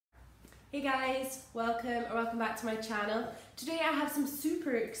Hey guys, welcome back to my channel. Today I have some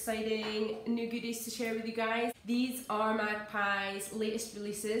super exciting new goodies to share with you guys. These are Magpie's latest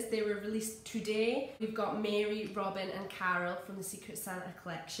releases. They were released today. We've got Mary, Robin and Carol from the Secret Santa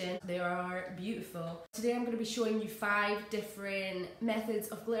Collection. They are beautiful. Today I'm going to be showing you 5 different methods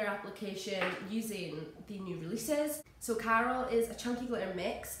of glitter application using the new releases. So Carol is a chunky glitter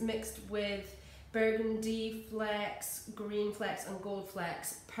mix mixed with burgundy flecks, green flecks and gold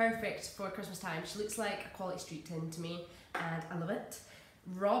flecks. Perfect for Christmas time. She looks like a quality street tin to me and I love it.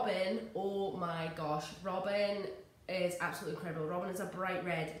 Robin, oh my gosh, Robin is absolutely incredible. Robin is a bright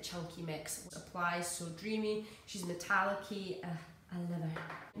red chunky mix. Applies so dreamy, she's metallic-y, I love her.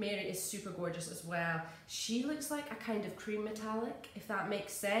 Mary is super gorgeous as well. She looks like a kind of cream metallic, if that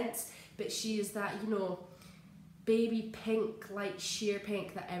makes sense, but she is that, you know, baby pink, light sheer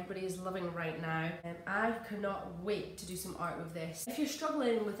pink that everybody is loving right now. And I cannot wait to do some art with this. If you're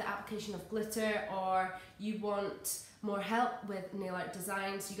struggling with the application of glitter or you want more help with nail art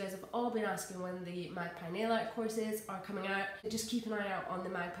designs, you guys have all been asking when the Magpie nail art courses are coming out. Just keep an eye out on the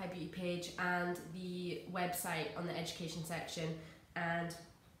Magpie Beauty page and the website on the education section, and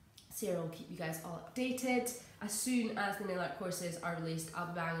Sarah will keep you guys all updated. As soon as the nail art courses are released, I'll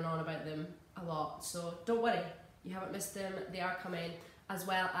be banging on about them a lot, so don't worry. You haven't missed them, they are coming, as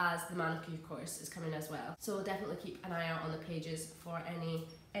well as the manicure course is coming as well. So definitely keep an eye out on the pages for any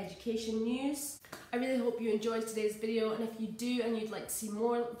education news. I really hope you enjoyed today's video, and if you do and you'd like to see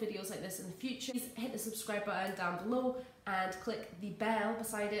more videos like this in the future, please hit the subscribe button down below and click the bell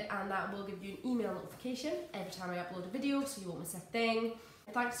beside it, and that will give you an email notification every time I upload a video so you won't miss a thing.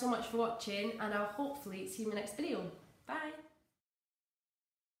 Thanks so much for watching, and I'll hopefully see you in my next video. Bye!